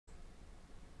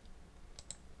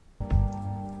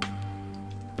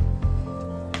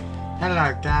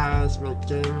Hello guys,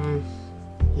 McGaming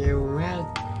here.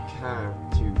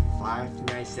 Welcome to Five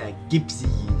Nights at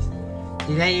Gipsy's.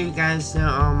 Today you guys know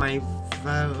all my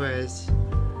followers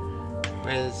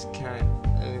was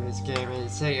gaming.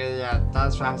 So yeah,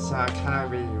 that's why I saw kind of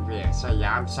really weird. So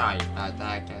yeah, I'm sorry about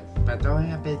that guys. But don't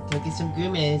have to take it some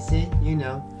good medicine, you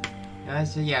know.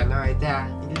 So yeah, no like that.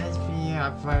 You guys feel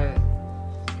up for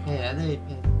hey, I did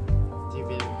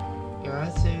you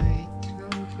also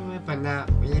but not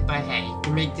really, but hey,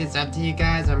 to make this up to you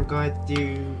guys, I'm going to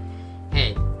do,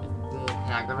 hey,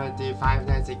 I'm going to do 5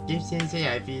 Nights at Gipsy's.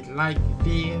 Yeah, if you like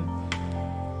the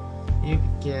video,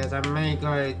 because I'm mainly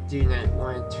going to do night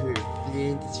 1, 2, 3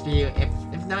 in this video.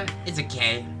 If not, it's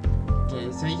okay.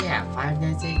 Okay, so yeah, 5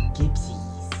 Nights at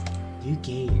Gipsy's. New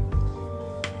game.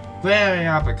 Very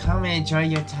up, come and enjoy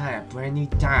your time. Brand new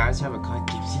dino, so we're called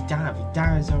Gipsy Dino. The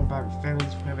dino is all about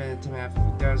reference, prevent time after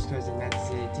those close in that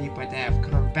city, but they have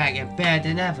come back and better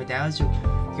than ever. They also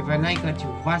give a night go to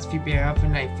watch people up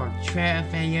night from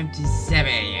 12 AM to 7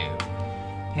 AM.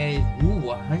 Hey, ooh,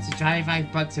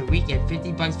 $125 a week and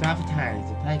 $50 for overtime.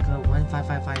 The play code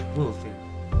 1555 Wolf.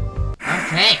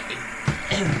 Okay.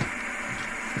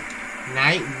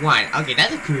 Night 1. Okay,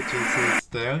 that's a cool choice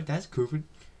still. That's cool.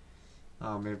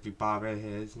 Maybe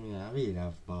bobbleheads. Yeah, I really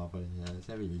love bobbleheads.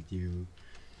 I really do.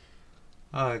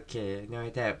 Okay, no,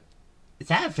 that. Is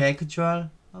that a fan control?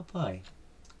 Oh boy.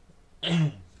 Okay.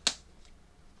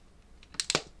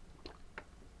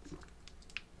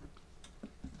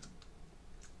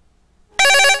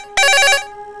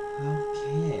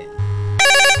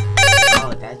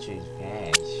 Oh, that's just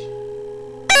fast.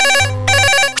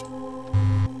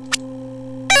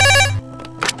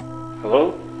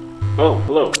 Hello? Oh,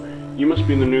 hello. You must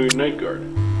be the new night guard.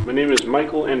 My name is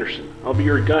Michael Anderson. I'll be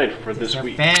your guide for this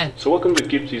week. So welcome to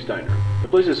Gipsy's Diner. The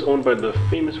place is owned by the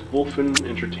famous Wolfen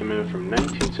Entertainment from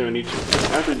 1972.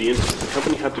 After the incident, the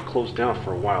company had to close down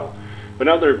for a while, but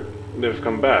now they've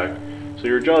come back. So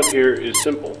your job here is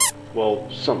simple. Well,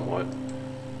 somewhat.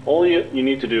 All you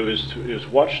need to do is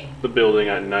watch the building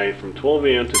at night from 12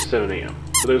 AM to 7 AM.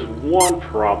 But there's one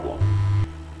problem.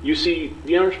 You see,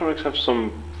 the animatronics have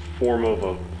some form of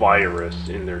a virus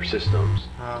in their systems.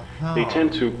 They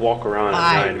tend to walk around at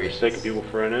night and mistake people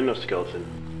for an endoskeleton,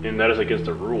 and that is against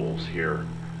the rules here.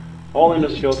 All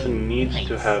endoskeleton needs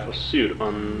to have a suit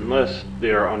unless they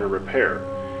are under repair.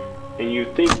 And you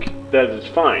think that is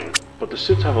fine, but the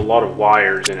suits have a lot of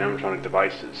wires and animatronic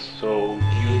devices, so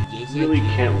you really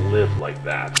can't live like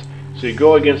that. So you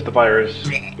go against the virus.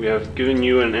 We have given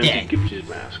you an empty Gipsy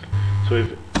mask. So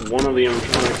if one of the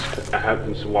animatronics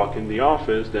happens to walk in the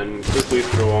office, then quickly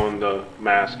throw on the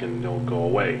mask and they'll go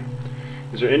away.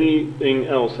 Is there anything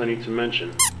else I need to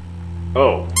mention?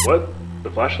 Oh, what?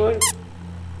 The flashlight?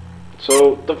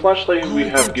 So, the flashlight we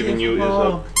have given you is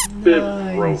a bit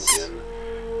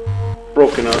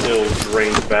broken up. It'll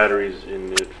drain the batteries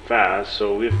in it fast,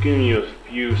 so we've given you a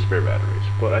few spare batteries.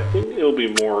 But I think it'll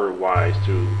be more wise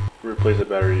to replace the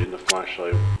battery in the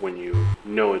flashlight when you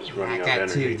know it's running out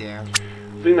of energy.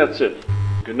 I think that's it.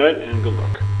 Good night and good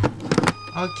luck.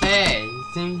 Okay,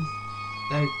 seems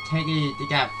they're taking they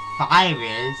got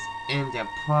virus in the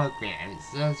program.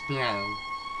 So let's be honest.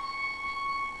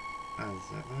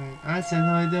 I said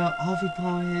no, the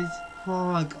people is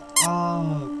hog.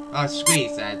 Oh,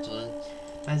 squeeze actually,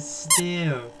 but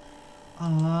still.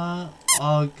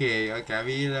 Okay,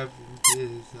 we love this.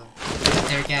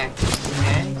 There we go.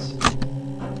 Next.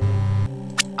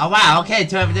 Oh wow, okay,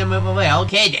 two of them move away.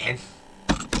 Okay then.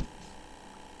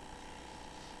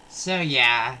 So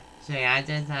yeah, I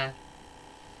just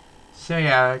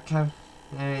come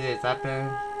there it is up in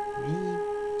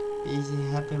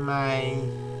easy happen my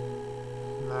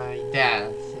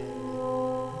death.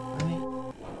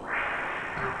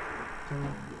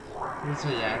 So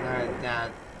yeah,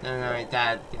 no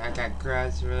that I got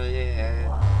gross really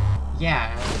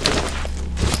yeah.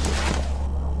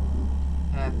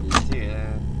 Happy to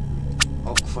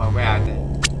oh crap, where are they?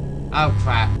 Oh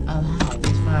crap, oh hi,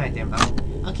 let's find them.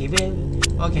 Okay,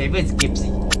 where's Gipsy?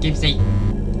 Gipsy?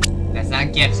 That's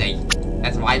not Gipsy.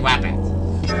 That's White Weapon.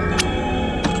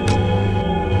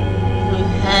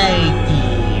 Hi,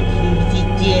 dear. Who's he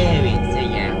doing? So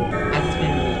yeah, I just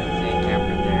been saying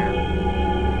camera down.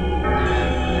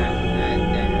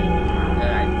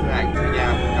 I feel like took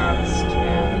out garbage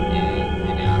can and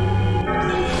you know.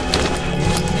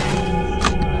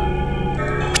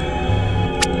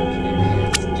 Okay,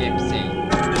 where's Gipsy?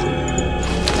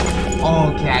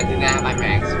 Okay, I did not have my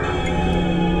max.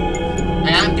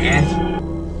 And I'm dead.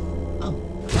 Oh,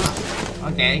 wow.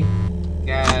 Okay.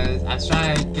 Because I was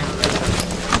trying to give him a...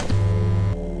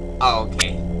 Oh,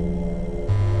 okay.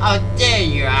 Oh, there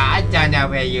you you. I don't know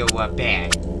where you were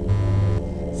been.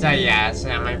 So yeah, so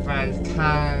my friend's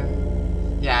kind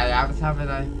of, yeah, I was having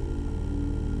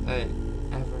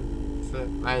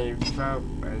my throat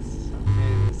was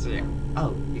so,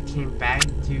 oh, you came back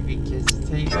to the kids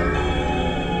table?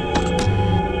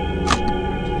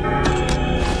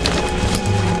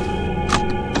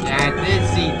 Yeah, I did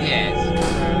see this.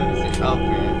 Close it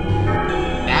open.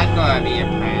 That's gonna be a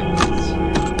plan.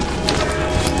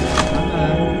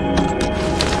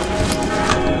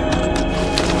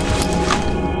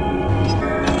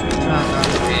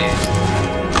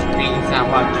 Things are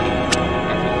working.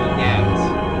 Everything else.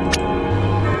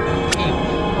 Okay.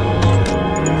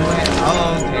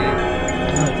 Oh, okay.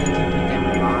 Oh, they can put them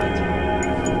in monitor.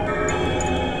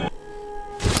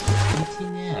 What's he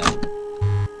know?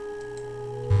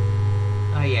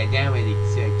 Oh yeah, that was it.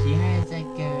 So he has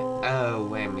like a... Oh,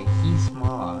 wait a minute. He's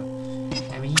small.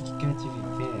 I mean, he can go to the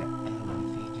fair. Oh,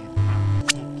 if he can power.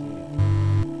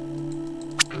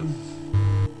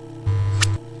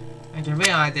 That's okay. I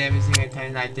realize every single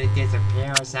time I did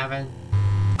disappear or something.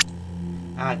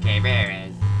 Okay, there it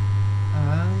is.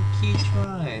 Oh, cute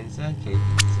ones. Okay,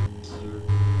 these are cute.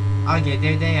 Okay,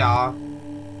 there they are.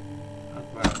 Oh,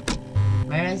 well.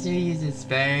 Maybe I should use the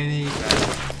sparingly, but...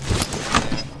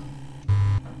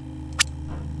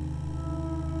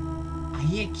 I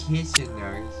hear kissing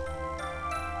those.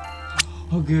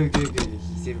 Oh, good.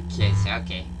 He's in kiss.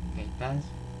 Okay. Okay, that's...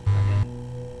 Okay.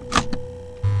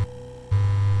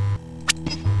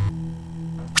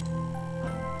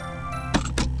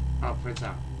 Oh, what's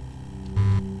up?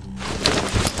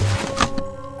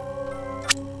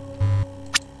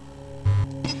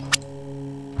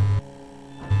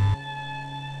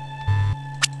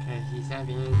 Okay, he's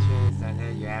having interest, and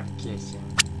then you have kissing.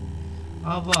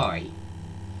 Oh boy.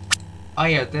 Oh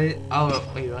yeah, oh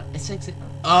wait, what? It's like,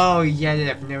 oh yeah,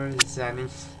 I've never decided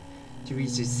to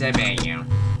reach the 7 AM.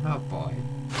 Oh boy.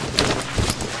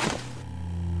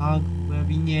 Oh, well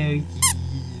we know he's...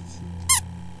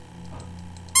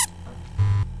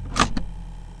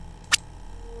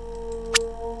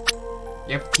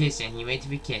 Yep, kissing. He went to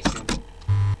be kissing.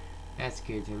 That's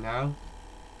good to know.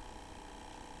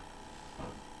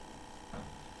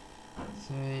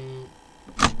 So,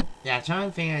 yeah, trying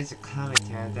to figure out the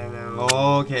commentary. I don't know.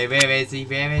 Okay, where is he?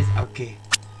 Where is? Okay.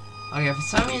 Okay, for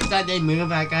some reason that they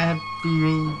move, I got a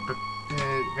feeling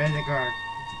where they go.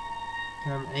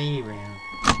 Come anywhere.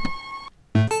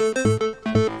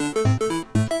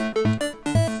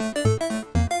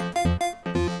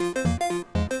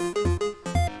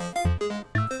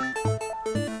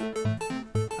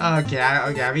 Okay,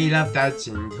 I really love that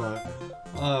jingle.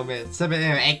 Oh man, something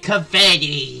and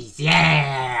confettis,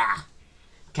 yeah!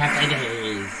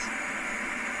 Confettis!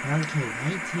 Okay,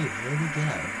 right here, here we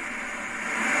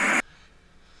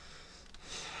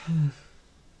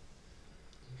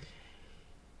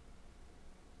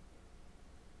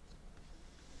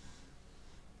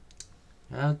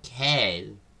go. Okay.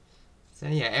 So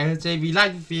yeah, and so if you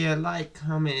like the video, like,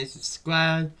 comment, and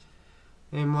subscribe.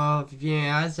 And more viewing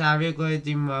else, I will go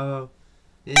do more.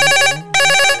 This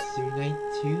is night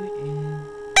 2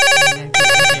 and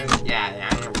yeah,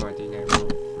 I am going to do that.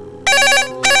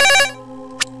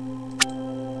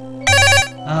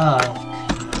 Oh.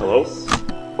 Hello?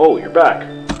 Oh, you're back.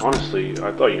 Honestly,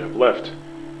 I thought you had left.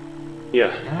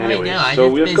 Yeah, anyway, so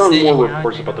we have gotten more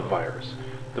reports about the virus.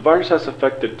 The virus has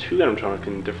affected 2 animatronics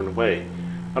in a different way.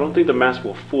 I don't think the mask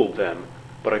will fool them,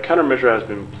 but a countermeasure has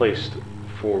been placed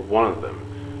for one of them.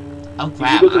 Oh, if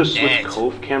you go to the Switch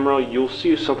Cove camera, you'll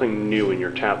see something new in your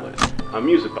tablet. A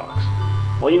music box.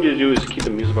 All you need to do is keep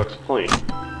the music box playing.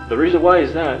 The reason why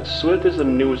is that Swift is the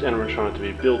newest animatronic to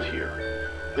be built here.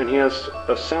 And he has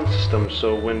a sound system,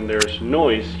 so when there's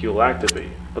noise, he'll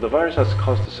activate. But the virus has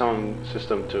caused the sound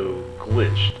system to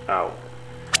glitch out.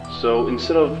 So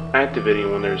instead of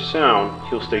activating when there's sound,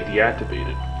 he'll stay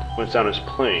deactivated when sound is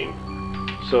playing.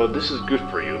 So this is good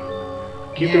for you.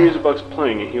 Keep the music box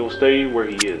playing and he'll stay where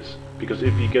he is. Because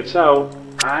if he gets out,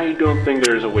 I don't think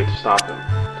there is a way to stop him.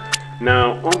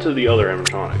 Now, onto the other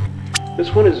animatronic.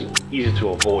 This one is easy to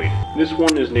avoid. This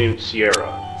one is named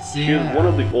Sierra. She is one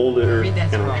of the older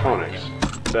animatronics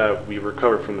that we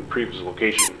recovered from the previous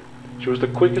location. She was the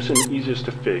quickest and easiest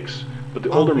to fix, but the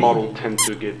older model tend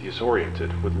to get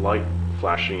disoriented with light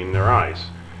flashing in their eyes.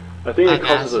 I think it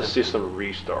causes a system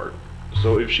restart.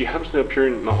 So if she happens to appear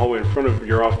in the hallway in front of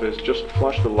your office, just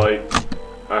flash the light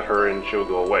at her and she'll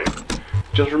go away.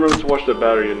 Just remember to watch the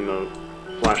battery in the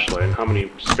flashlight and how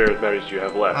many spare batteries you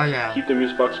have left. Keep the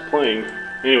music box playing.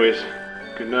 Anyways,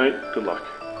 good night, good luck.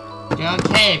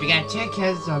 Okay, we got 2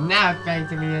 kids, so now back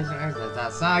to me.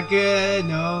 That's not good,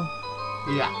 no.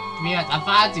 Yeah, yes, I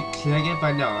tried to click it,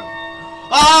 but no.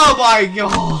 Oh my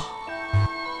god!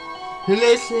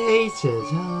 Hallucinations,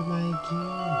 oh my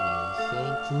goodness.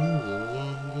 Thank you,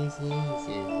 yeah,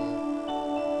 hallucinations.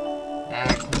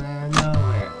 That come out of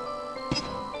nowhere.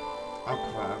 Oh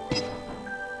crap.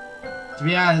 To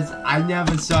be honest, I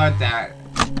never saw that.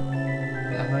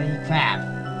 Holy crap. Oh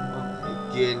my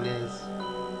goodness.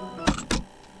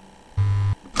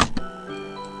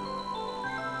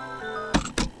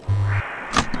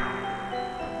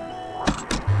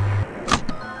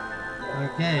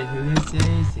 Okay,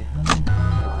 hallucination. Oh my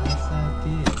god, that's so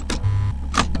good.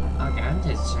 Okay, I'm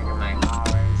just checking my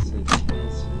horrors in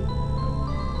case.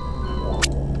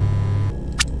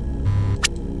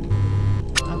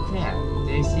 Oh crap,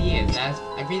 there she is. I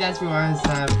think that's why I'm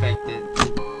not affected.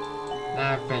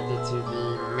 Not affected to the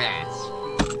mask.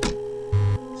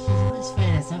 She's always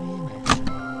afraid of something in my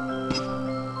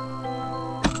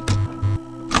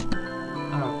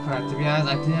Oh crap, to be honest,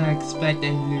 I didn't expect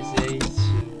that hallucination.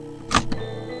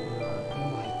 Oh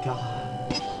my god.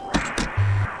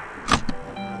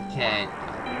 Okay.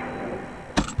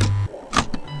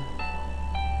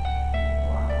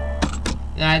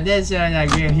 Now this is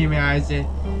like real humanizing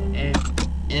and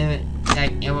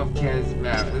like it was kills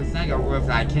mouth. It's like a wolf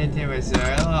I can't tell it's a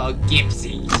little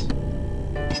gipsies.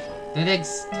 The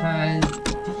next time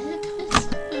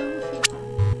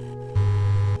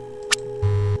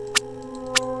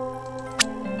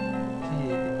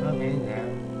okay, come in now.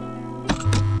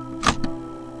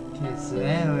 Okay, so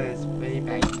that was way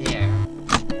back there.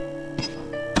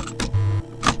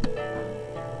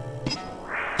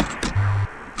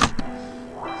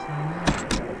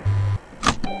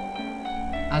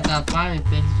 I thought finding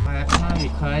things, but I probably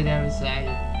could have said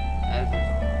everything.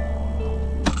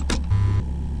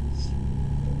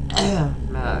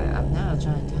 No, I'm not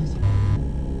trying to touch it.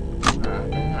 I don't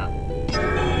know.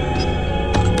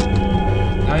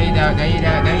 No, you don't, no, you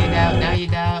don't, no, you don't, no, you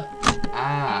don't.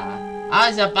 Ah.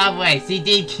 Also, by the way,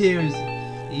 CD kills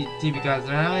because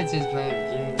when I was just playing the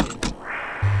game.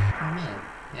 Oh man,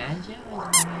 yeah, I just was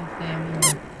playing family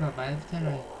but by the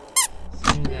time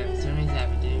some reason I've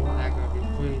been doing not gonna be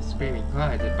fully screaming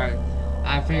cards, but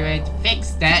I figured a way to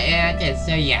fix that and I did,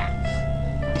 so yeah.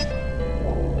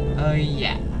 Oh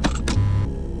yeah.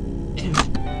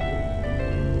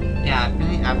 Yeah, I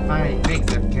think I finally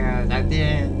fixed it because I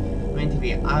didn't mean to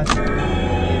be awesome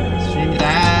stream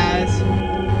that.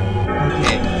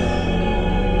 Okay.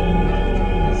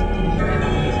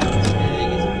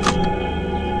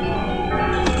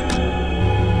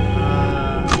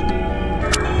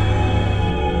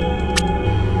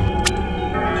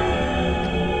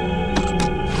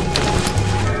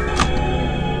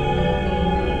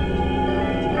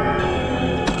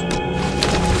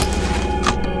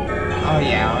 Oh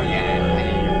yeah, oh yeah.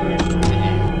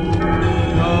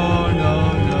 No, no,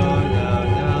 no, no,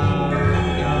 no,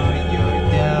 no, you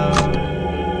don't.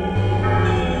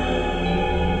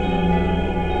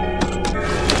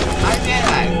 I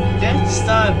realized, just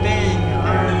start betting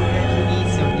on if you need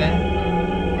something.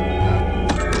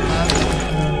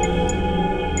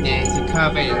 Yeah, it's a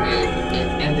cover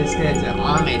and this guy's an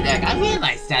army leg. I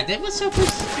realized that was so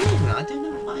frustrating. I don't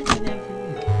know why they never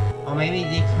did. Or maybe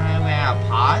they kind of went out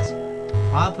pause.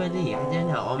 Probably, I don't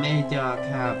know, or maybe they're all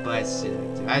kind of busted.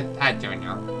 I don't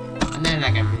know. And then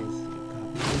like I miss.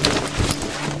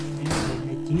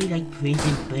 I do like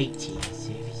prison budgies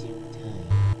every single time.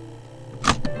 I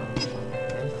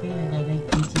feel like I like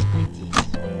prison budgies.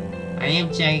 I am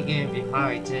checking it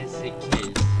before just in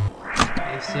case.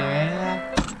 If so,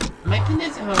 am I putting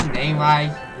this whole name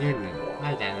right? You know,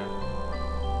 I don't know.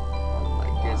 Oh my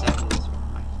goodness, I miss.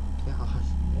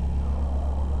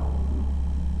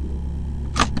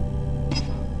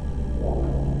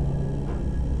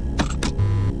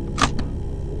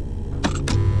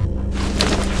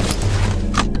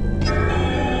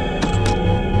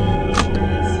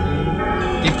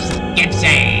 Gipsy.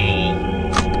 Hey,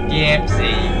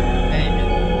 Gipsy. Hey,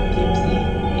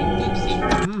 Gipsy.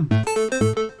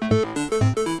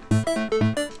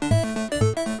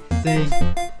 Say,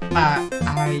 I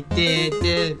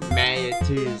didn't make it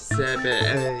to 7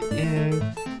 a.m.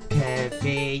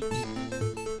 cafe.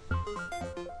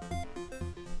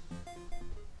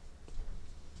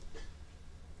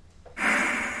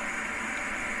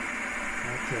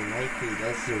 Okay, Mikey,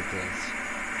 let's do this.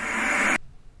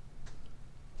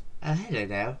 Hello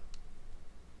now.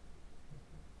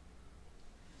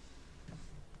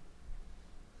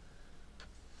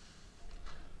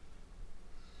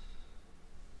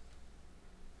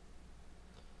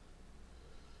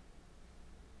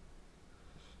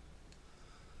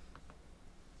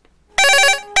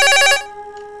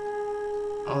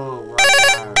 Oh, wow.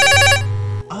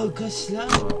 go slow.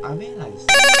 I realized.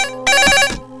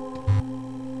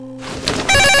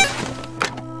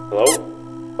 Hello?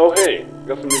 Oh hey, I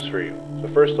got some news for you. So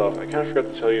first off, I kinda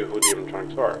forgot to tell you who the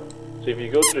animatronics are. So if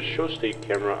you go to the show state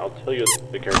camera, I'll tell you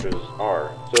the characters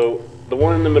are. So the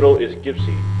one in the middle is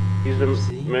Gipsy. He's the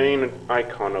main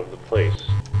icon of the place.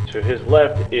 To his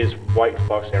left is White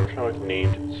Fox animatronic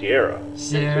named Sierra.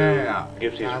 Sierra. And to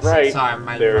Gipsy's right,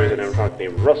 there is an animatronic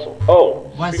named Russell.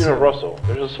 Oh, speaking of Russell,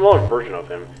 there's a smaller version of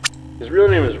him. His real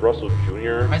name is Russell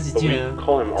Jr., but we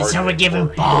call him RJ. Someone give him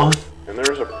both? And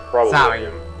there's a problem with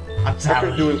him.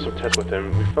 After doing some tests with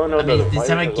him, we found out that the virus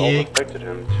has also affected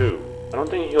him too. I don't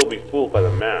think he'll be fooled by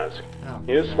the mask.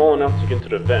 He is small enough to get into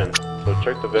the vent, so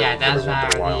check the vent every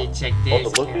once in a while.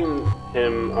 Also, looking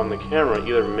him on the camera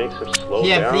either makes him slow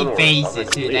down or stop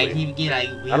it completely.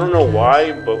 I don't know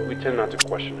why, but we tend not to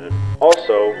question it.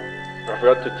 Also, I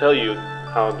forgot to tell you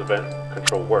how the vent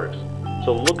control works.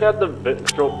 So look at the vent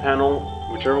control panel.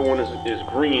 Whichever one is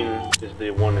green is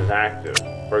the one is active.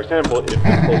 For example, if the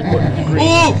close button is green...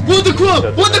 Oh! What the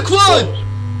crud? What the crud?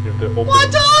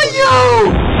 What are you?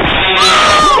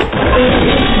 Oh!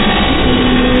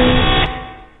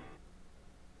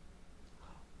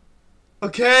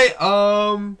 Okay,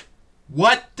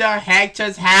 what the heck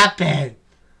just happened?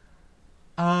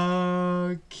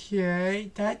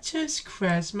 Okay, that just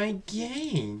crashed my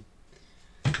game.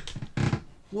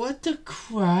 What the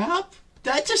crap?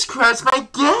 That just crashed my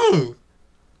game!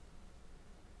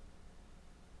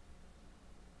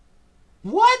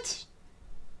 What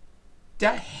the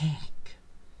heck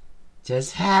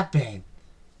just happened?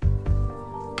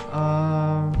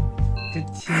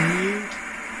 Continue.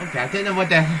 Okay, I don't know what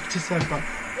the heck just happened.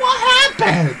 What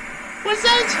happened? Was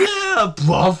that a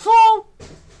bluffle?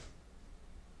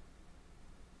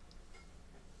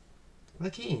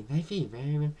 Okay, maybe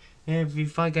if you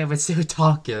thought I was still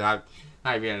talking,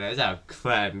 I realized how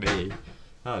crap me.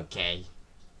 Okay.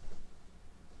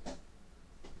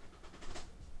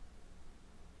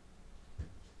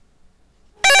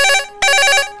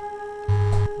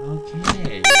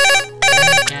 Okay.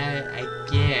 I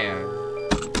guess.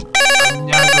 I'm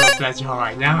not gonna bless you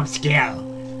right now. I'm scared.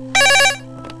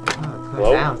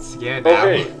 Hello? Now I'm scared now.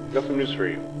 Okay, got some news for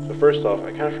you. So first off,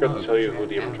 I kinda forgot to tell you who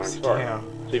the animatronics are.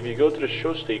 So if you go to the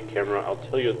show state camera, I'll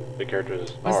tell you the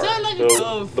characters are.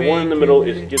 So the one in the middle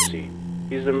is Gipsy.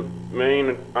 He's the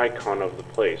main icon of the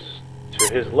place.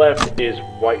 To his left is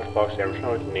White Fox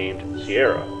animatronic named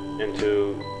Sierra. And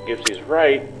to Gipsy's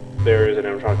right, there is an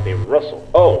animatronic named Russell.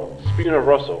 Oh, speaking of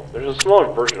Russell, there's a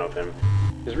smaller version of him.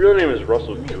 His real name is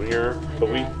Russell Jr., but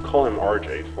we call him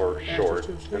RJ for short.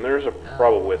 And there's a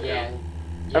problem with him.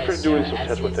 After doing some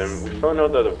tests with him, we found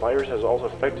out that the virus has also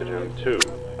affected him too.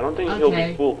 I don't think he'll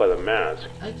be fooled by the mask.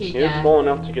 He is small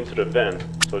enough to get into the vent,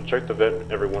 so check the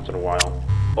vent every once in a while.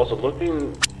 Also,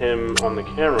 looking him on the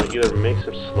camera either makes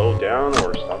him slow down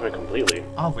or stop it completely.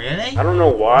 Oh, really? I don't know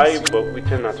why, but we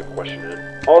tend not to question it.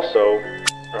 Also,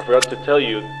 I forgot to tell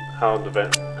you how the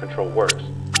vent control works.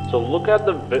 So look at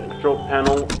the vent control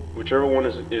panel. Whichever one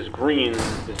is green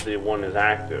is the one is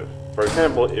active. For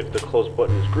example, if the close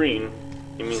button is green,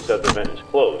 it means that the vent is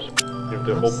closed. If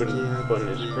the open button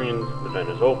is green, the vent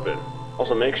is open.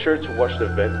 Also, make sure to watch the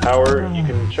vent power. You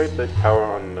can check the power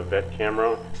on the vent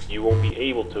camera. You won't be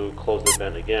able to close the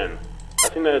vent again. I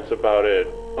think that's about it.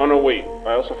 Oh no, wait.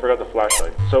 I also forgot the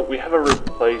flashlight. So we have to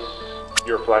replace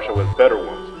your flashlight with better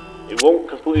ones. It won't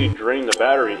completely drain the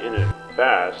battery in it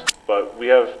fast, but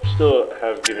we still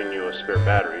have given you a spare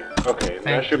battery. Okay,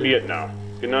 that should be it now.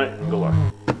 Good night and good luck.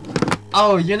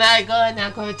 Oh, you're not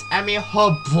gonna tell me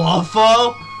her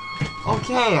bluffle?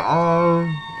 Okay,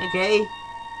 okay.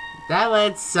 That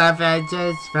was something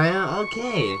just fine.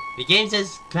 Okay. The game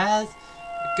just crashed.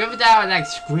 Good without like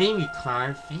screaming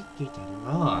car. Thank you to the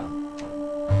Lord.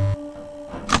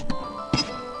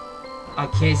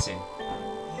 Okay, so.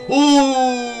 Ooh,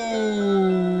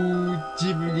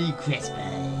 Jubilee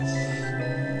Christmas.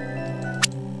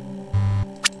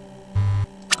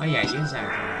 Oh yeah, you sound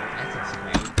that's just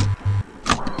great.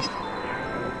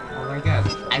 Oh my god,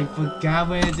 I forgot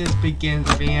when this begins.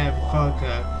 I mean,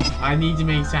 I need to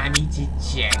make sure. I need to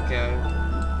check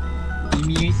the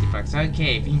music box.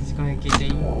 Okay, things gonna get there.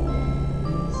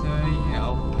 So yeah,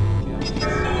 oh my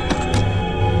god.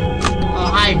 Oh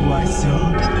hi, Russell.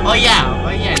 Oh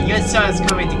yeah, your son's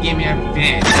coming to give me a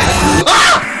bed.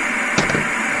 Ah!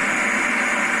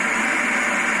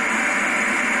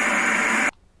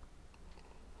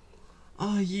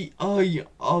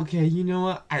 Okay, you know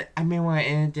what? I may want to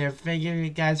end there. Thank you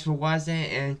guys for watching,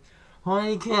 and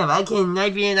holy crap, I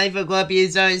cannot be an iPhone Club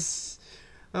users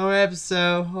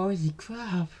episode. Holy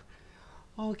crap.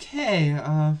 Okay,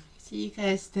 See you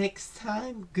guys next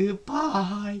time.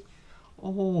 Goodbye.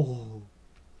 Oh.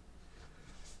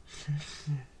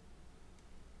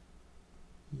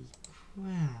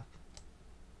 Crap.